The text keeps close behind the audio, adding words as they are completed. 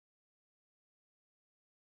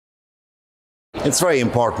It's very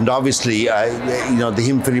important. Obviously, the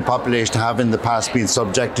haemophilia population have in the past been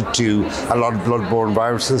subjected to a lot of blood-borne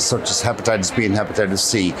viruses such as hepatitis B and hepatitis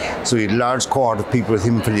C. So we had a large cohort of people with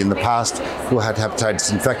haemophilia in the past who had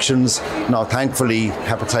hepatitis infections. Now, thankfully,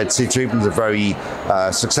 hepatitis C treatments are very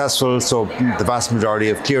successful, so the vast majority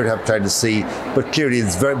have cleared hepatitis C, but clearly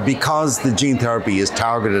it's because the gene therapy is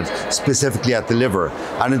targeted specifically at the liver,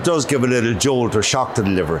 and it does give a little jolt or shock to the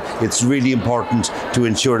liver. It's really important to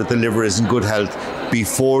ensure that the liver is in good health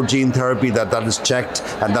before gene therapy, that is checked,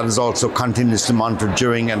 and that is also continuously monitored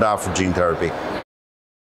during and after gene therapy.